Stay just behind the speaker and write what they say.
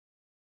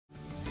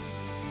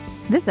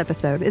This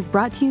episode is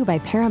brought to you by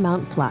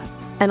Paramount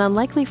Plus. An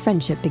unlikely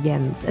friendship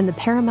begins in the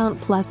Paramount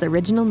Plus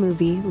original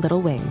movie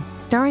Little Wing,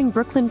 starring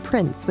Brooklyn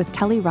Prince with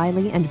Kelly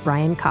Riley and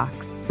Brian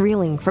Cox.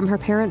 Reeling from her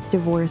parents'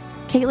 divorce,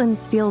 Caitlin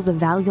steals a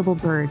valuable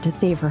bird to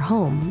save her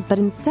home, but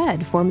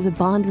instead forms a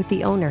bond with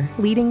the owner,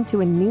 leading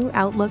to a new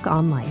outlook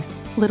on life.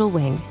 Little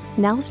Wing,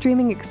 now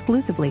streaming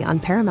exclusively on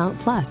Paramount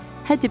Plus.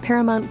 Head to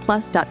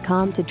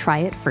ParamountPlus.com to try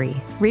it free.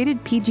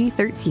 Rated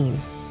PG-13.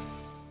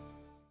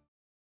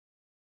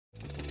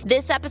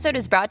 This episode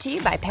is brought to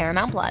you by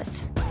Paramount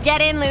Plus.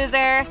 Get in,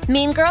 loser!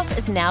 Mean Girls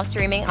is now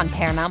streaming on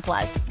Paramount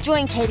Plus.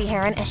 Join Katie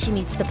Heron as she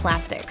meets the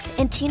plastics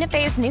in Tina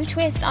Fey's new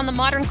twist on the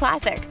modern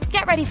classic.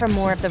 Get ready for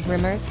more of the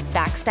rumors,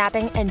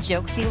 backstabbing, and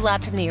jokes you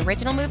loved from the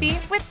original movie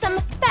with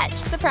some fetch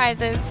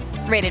surprises.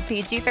 Rated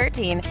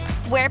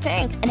PG-13. Wear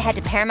pink and head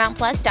to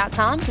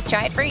ParamountPlus.com to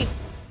try it free.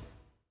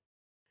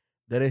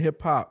 That a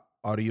hip hop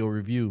audio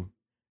review.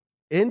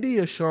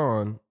 India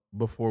Shawn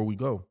before we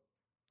go.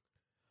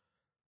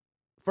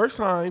 First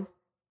time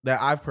that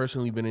I've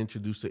personally been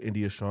introduced to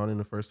India Shawn, and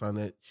the first time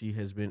that she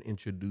has been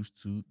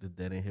introduced to the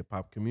Dead End Hip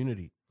Hop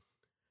community.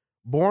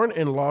 Born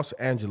in Los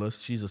Angeles,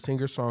 she's a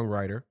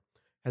singer-songwriter,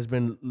 has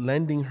been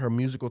lending her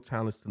musical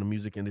talents to the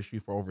music industry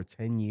for over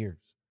 10 years.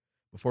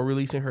 Before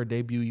releasing her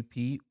debut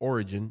EP,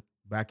 Origin,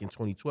 back in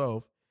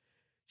 2012,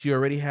 she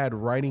already had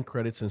writing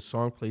credits and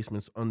song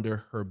placements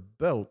under her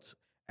belt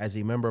as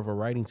a member of a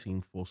writing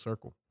team, Full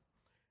Circle.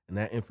 And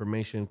that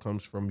information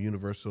comes from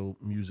Universal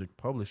Music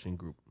Publishing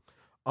Group.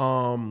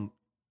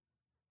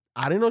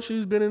 I didn't know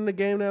she's been in the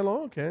game that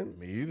long, Ken.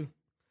 Me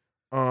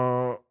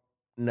either.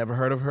 Never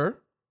heard of her.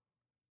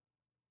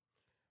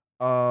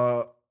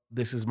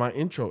 This is my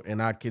intro,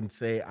 and I can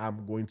say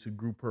I'm going to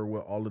group her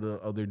with all of the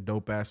other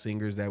dope-ass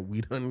singers that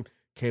we done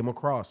came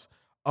across.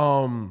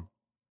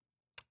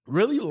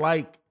 Really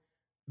like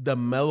the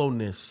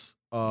mellowness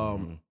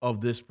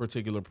of this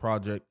particular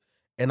project,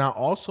 and I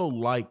also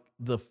like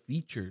the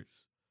features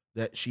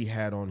that she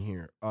had on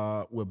here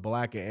with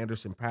Black and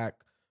Anderson .Paak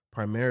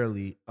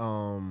primarily.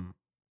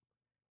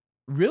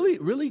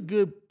 Really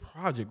good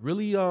project.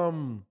 Really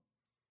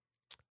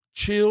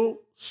chill,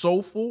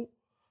 soulful.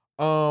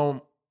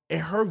 And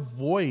her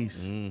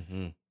voice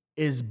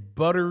is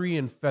buttery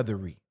and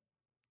feathery.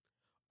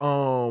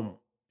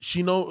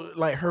 She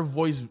like her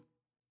voice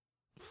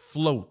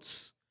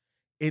floats.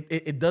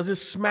 It doesn't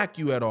smack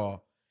you at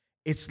all.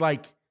 It's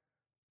like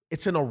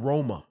it's an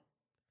aroma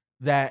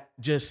that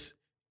just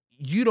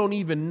you don't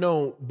even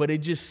know, but it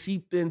just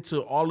seeped into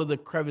all of the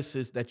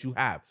crevices that you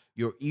have.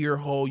 Your ear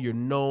hole, your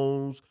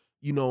nose,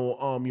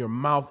 your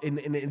mouth, and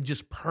it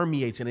just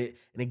permeates, and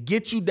it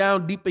gets you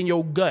down deep in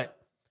your gut.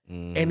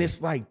 And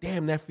it's like,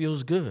 damn, that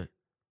feels good.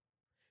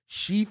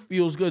 She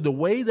feels good. The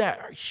way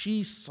that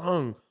she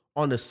sung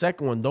on the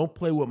second one, Don't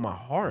Play With My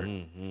Heart.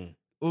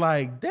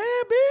 Like, damn,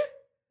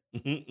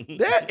 bitch.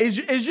 That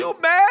is you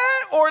mad?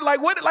 Or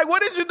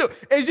what did you do?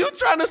 Is you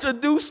trying to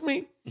seduce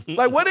me?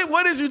 Like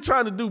what is you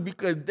trying to do?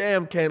 Because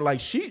damn, Ken, like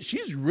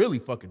she's really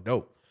fucking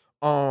dope.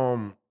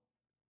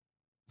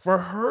 For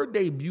her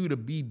debut to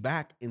be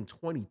back in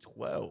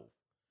 2012.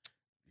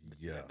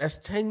 Yeah. That's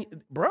 10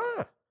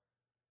 bruh.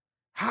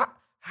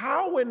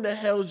 How in the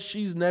hell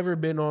she's never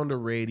been on the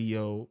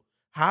radio?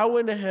 How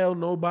in the hell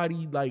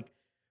nobody like,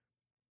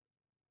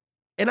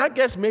 and I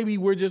guess maybe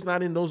we're just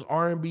not in those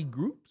R&B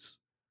groups.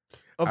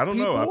 I don't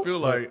know. I feel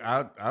like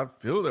I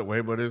feel that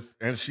way, but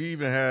and she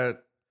even had,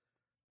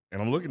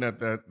 and I'm looking at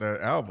that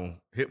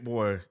album, Hit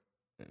Boy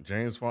and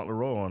James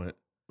Fauntleroy on it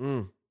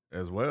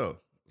as well.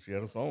 She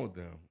had a song with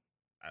them.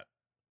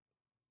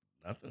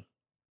 Nothing.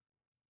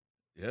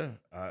 Yeah,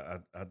 I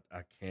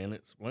can't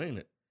explain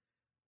it.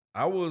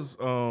 I was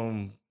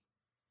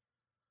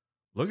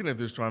looking at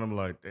this trying to be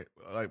like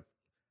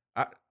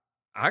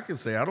I can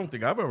say I don't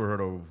think I've ever heard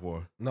of her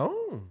before.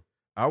 No.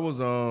 I was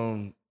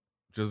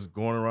just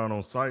going around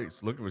on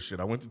sites looking for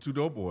shit. I went to Two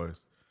Dope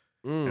Boys,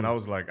 and I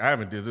was like, I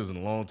haven't did this in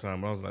a long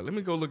time. But I was like, let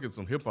me go look at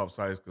some hip hop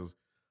sites because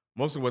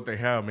most of what they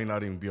have may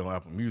not even be on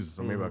Apple Music,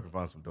 so maybe I can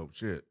find some dope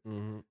shit.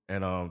 And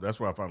that's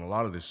where I found a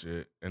lot of this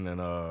shit. And then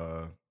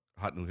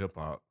Hot New Hip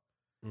Hop,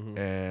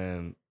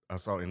 and I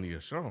saw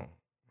India Shawn.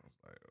 I was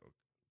like,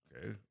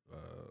 okay,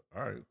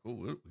 all right,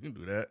 cool, we can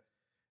do that.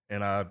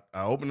 And I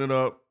opened it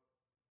up.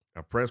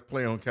 I pressed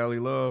play on Cali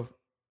Love.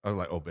 I was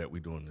like, oh, bet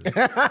we doing this.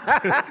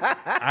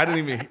 I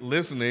didn't even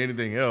listen to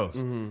anything else.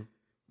 Man,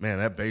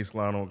 that bass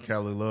line on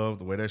Cali Love,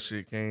 the way that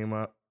shit came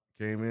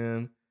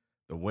in,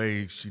 the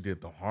way she did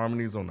the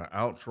harmonies on the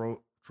outro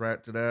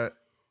track to that,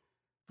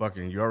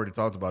 fucking, you already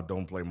talked about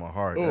Don't Play My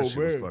Heart. That shit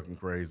was fucking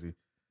crazy.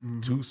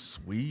 Too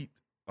Sweet.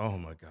 Oh,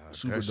 my God.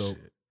 Super that dope.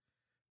 Shit.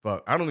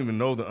 Fuck, I don't even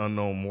know the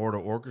Unknown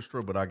Mortal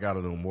Orchestra, but I got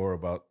to know more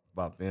about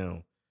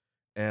them.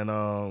 And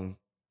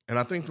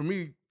I think for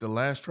me, the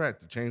last track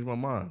to change my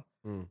mind,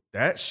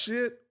 that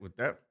shit with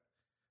that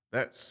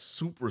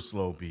super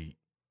slow beat,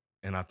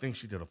 and I think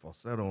she did a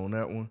falsetto on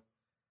that one.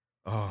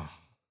 Oh,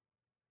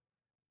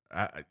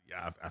 I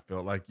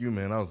felt like you,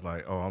 man. I was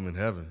like, oh, I'm in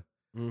heaven.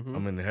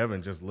 I'm in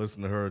heaven just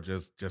listening to her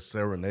just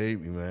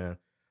serenade me, man.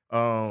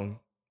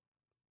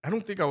 I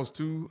don't think I was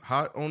too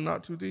hot on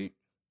Not Too Deep.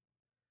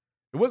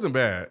 It wasn't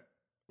bad.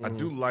 I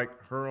do like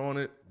her on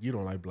it. You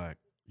don't like Black.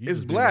 You It's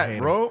just being a Black,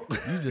 hater. bro.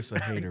 You just a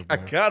hater, I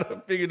bro.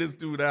 gotta figure this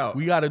dude out.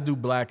 We got to do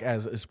Black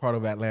as part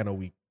of Atlanta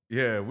Week.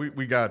 Yeah,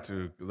 we got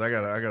to, because I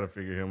gotta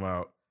figure him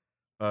out.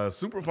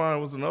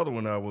 Superfine was another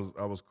one that I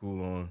was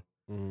cool on.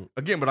 Mm-hmm.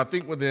 Again, but I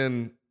think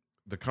within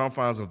the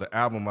confines of the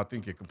album, I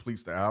think it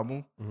completes the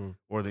album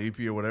or the EP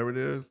or whatever it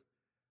is.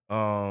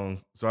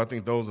 So I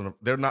think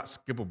they're not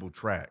skippable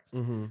tracks.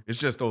 Mm-hmm. It's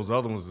just those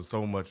other ones are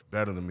so much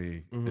better than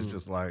me. Mm-hmm. It's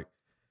just like,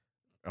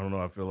 I don't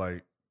know, I feel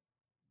like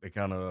they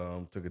kind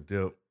of took a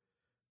dip.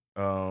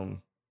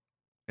 And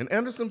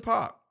Anderson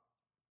Pop.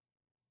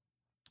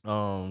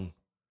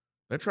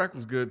 That track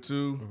was good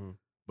too. Mm-hmm.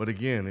 But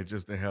again, it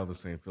just didn't have the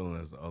same feeling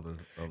as the other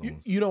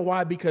ones. You know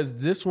why? Because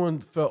this one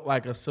felt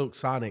like a Silk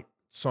Sonic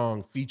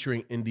song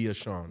featuring India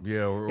Shawn.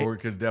 Yeah, or it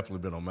could have definitely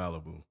been on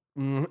Malibu.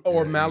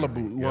 Or Yeah,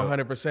 Malibu, easy.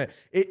 100%.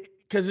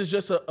 Because it's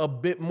just a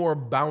bit more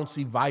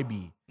bouncy,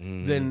 vibey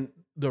than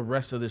the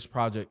rest of this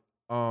project.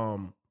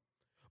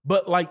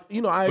 But like,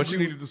 you know, But she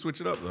needed to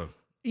switch it up though.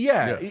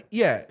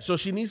 Yeah. So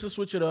she needs to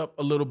switch it up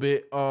a little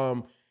bit.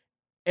 And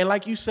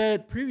like you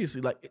said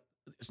previously, like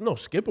it's no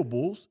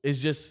skippables. It's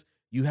just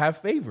you have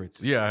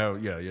favorites. Yeah.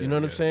 You know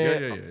what I'm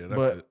saying? Yeah. That's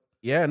But it.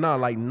 yeah, no,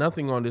 like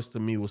nothing on this to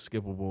me was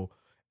skippable.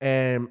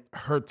 And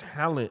her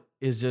talent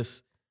is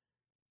just,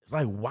 it's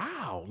like,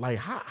 wow. Like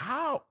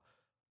how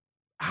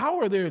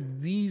are there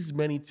these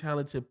many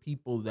talented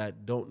people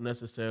that don't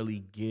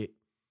necessarily get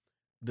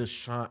the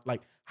shine?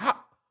 Like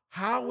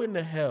how in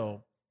the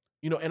hell,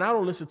 you know, and I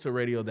don't listen to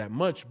radio that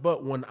much,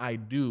 but when I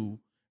do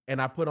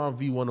and I put on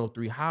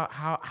V103,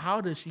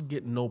 how does she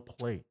get no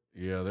play?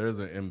 Yeah, there's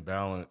an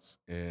imbalance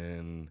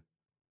in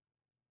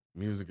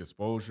music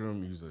exposure,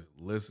 music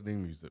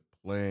listening, music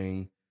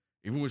playing.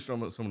 Even with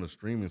some of the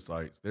streaming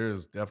sites,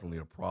 there's definitely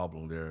a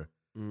problem there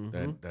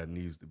that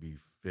needs to be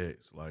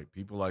fixed. Like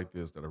people like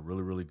this that are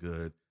really, really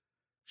good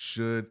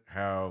should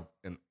have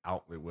an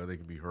outlet where they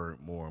can be heard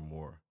more and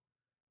more.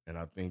 And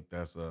I think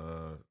that's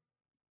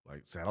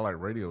like satellite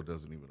radio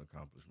doesn't even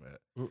accomplish that.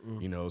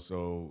 You know,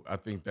 so I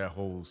think that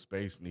whole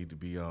space need to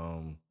be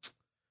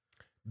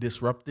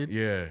Disrupted?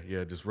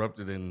 Yeah,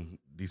 disrupted and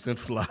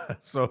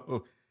decentralized.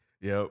 So,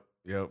 yep,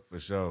 for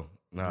sure.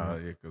 Nah,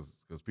 yeah,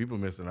 because people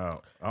missing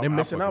out. They're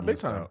missing out big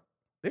time.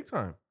 Big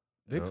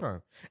Yep.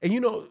 time. And you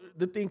know,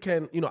 the thing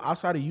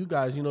outside of you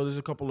guys, you know, there's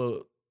a couple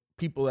of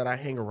people that I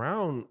hang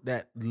around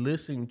that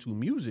listen to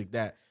music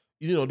that,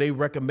 you know, they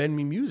recommend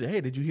me music.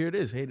 Hey, did you hear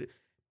this? Hey,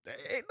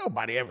 ain't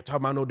nobody ever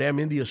talking about no damn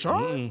India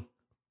Shawn.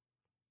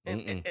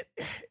 And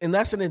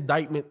that's an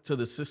indictment to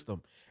the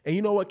system. And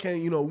you know what,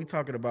 Ken? You know, we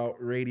talking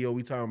about radio,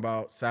 we talking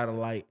about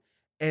satellite,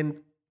 and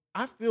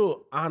I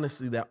feel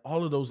honestly that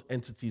all of those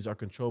entities are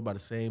controlled by the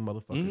same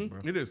motherfuckers,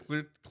 bro. It is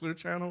Clear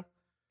Channel.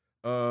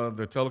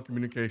 The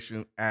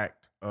Telecommunication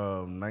Act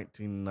of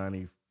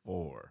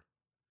 1994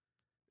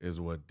 is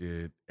what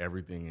did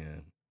everything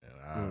in,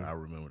 and I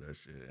remember that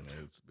shit, and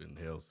it's been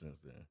held since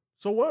then.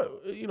 So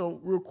what, you know,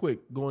 real quick,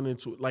 going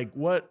into it, like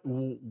what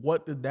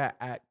did that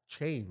act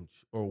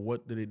change, or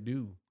what did it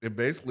do? It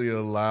basically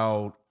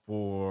allowed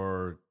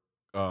for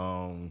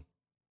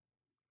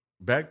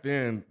back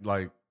then,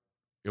 like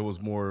it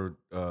was more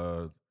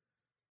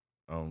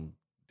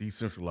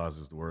decentralized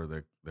is the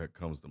word that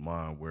comes to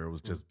mind, where it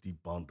was just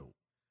debundled.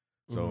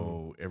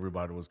 So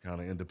everybody was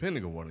kind of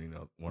independent of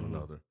one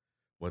another.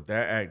 What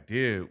that act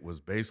did was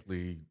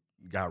basically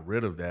got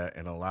rid of that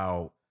and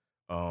allowed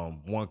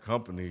one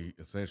company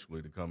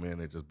essentially to come in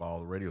and just buy all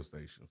the radio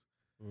stations.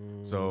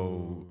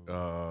 So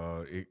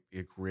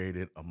it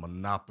created a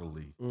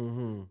monopoly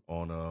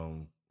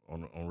on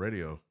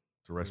radio,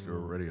 terrestrial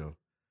radio.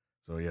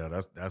 So yeah,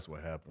 that's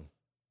what happened,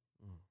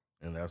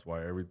 and that's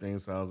why everything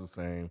sounds the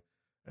same.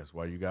 That's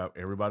why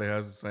everybody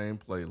has the same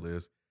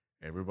playlist.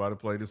 Everybody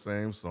play the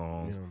same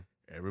songs.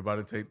 Yeah.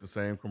 Everybody take the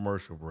same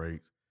commercial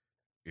breaks.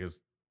 It's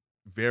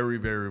very,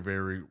 very,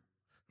 very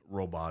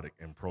robotic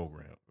and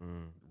programmed.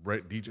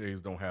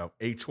 DJs don't have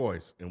a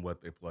choice in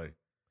what they play.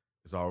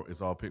 It's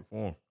all picked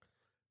for them.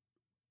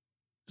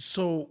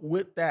 So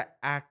with that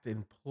act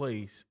in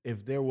place,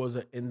 if there was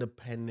an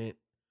independent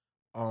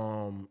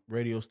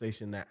radio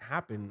station that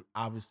happened,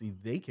 obviously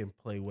they can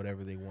play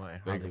whatever they want.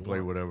 And they can play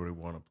whatever they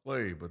want to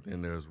play, but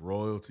then there's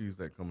royalties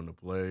that come into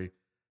play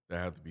that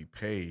have to be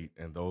paid,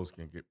 and those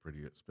can get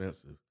pretty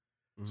expensive.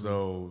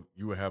 So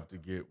you would have to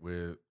get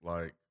with,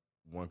 like,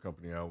 one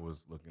company I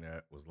was looking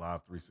at was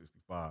Live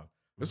 365.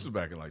 This was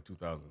back in like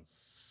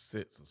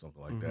 2006 or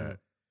something like that.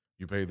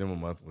 You pay them a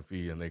monthly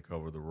fee, and they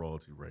cover the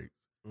royalty rates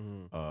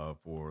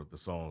for the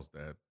songs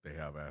that they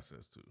have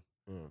access to.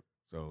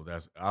 So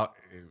that's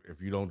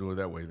if you don't do it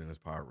that way, then it's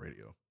pirate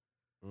radio.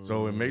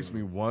 So it makes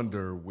me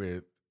wonder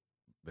with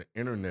the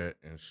internet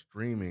and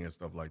streaming and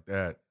stuff like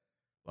that,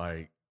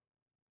 like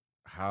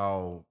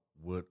how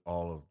would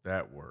all of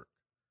that work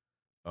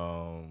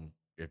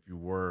if you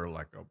were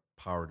like a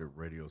pirated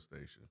radio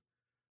station?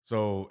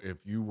 So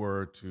if you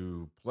were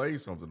to play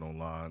something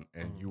online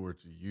and you were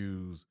to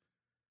use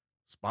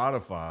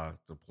Spotify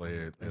to play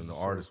it, and the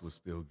artist would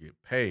still get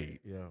paid.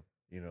 Yeah.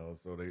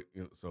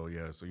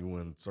 So you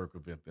wouldn't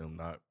circumvent them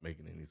not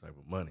making any type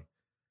of money.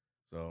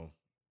 So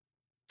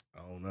I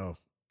don't know.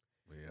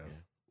 But yeah.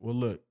 Well,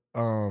 look,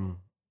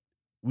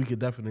 we could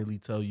definitely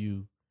tell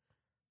you,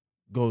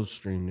 go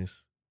stream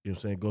this. You know what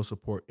I'm saying? Go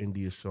support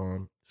India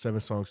Shawn. 7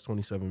 songs,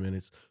 27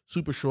 minutes.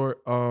 Super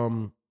short.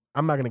 I'm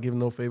not gonna give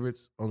no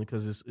favorites only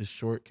because it's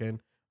short, Ken.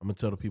 I'm gonna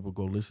tell the people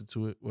go listen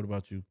to it. What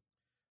about you?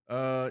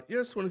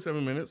 It's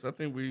 27 minutes. I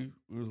think we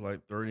was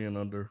like 30 and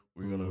under.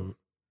 We're gonna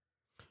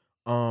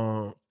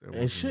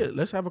and shit,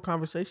 let's have a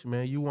conversation,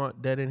 man. You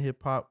want Dead End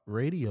Hip Hop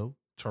Radio,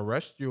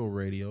 terrestrial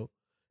radio,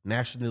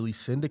 nationally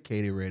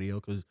syndicated radio,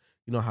 because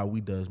you know how we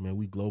does, man.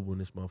 We global in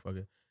this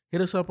motherfucker.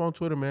 Hit us up on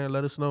Twitter, man.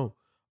 Let us know.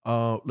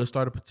 Let's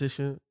start a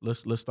petition. Let's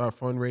start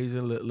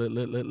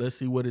fundraising. Let's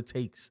see what it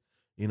takes.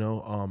 You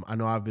know, I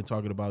know I've been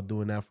talking about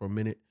doing that for a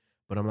minute,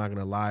 but I'm not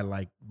gonna lie,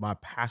 like my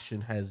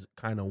passion has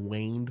kind of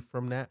waned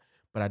from that.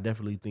 But I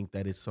definitely think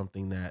that it's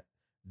something that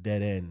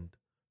Dead End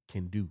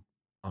can do.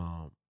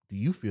 Do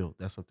you feel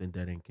that's something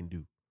Dead End can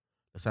do?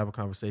 Let's have a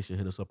conversation.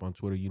 Hit us up on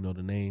Twitter. You know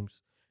the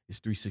names. It's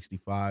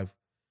 365.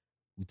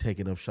 We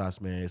taking up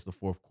shots, man. It's the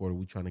fourth quarter.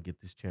 We trying to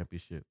get this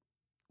championship.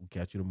 We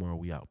catch you tomorrow.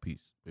 We out.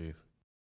 Peace. Peace.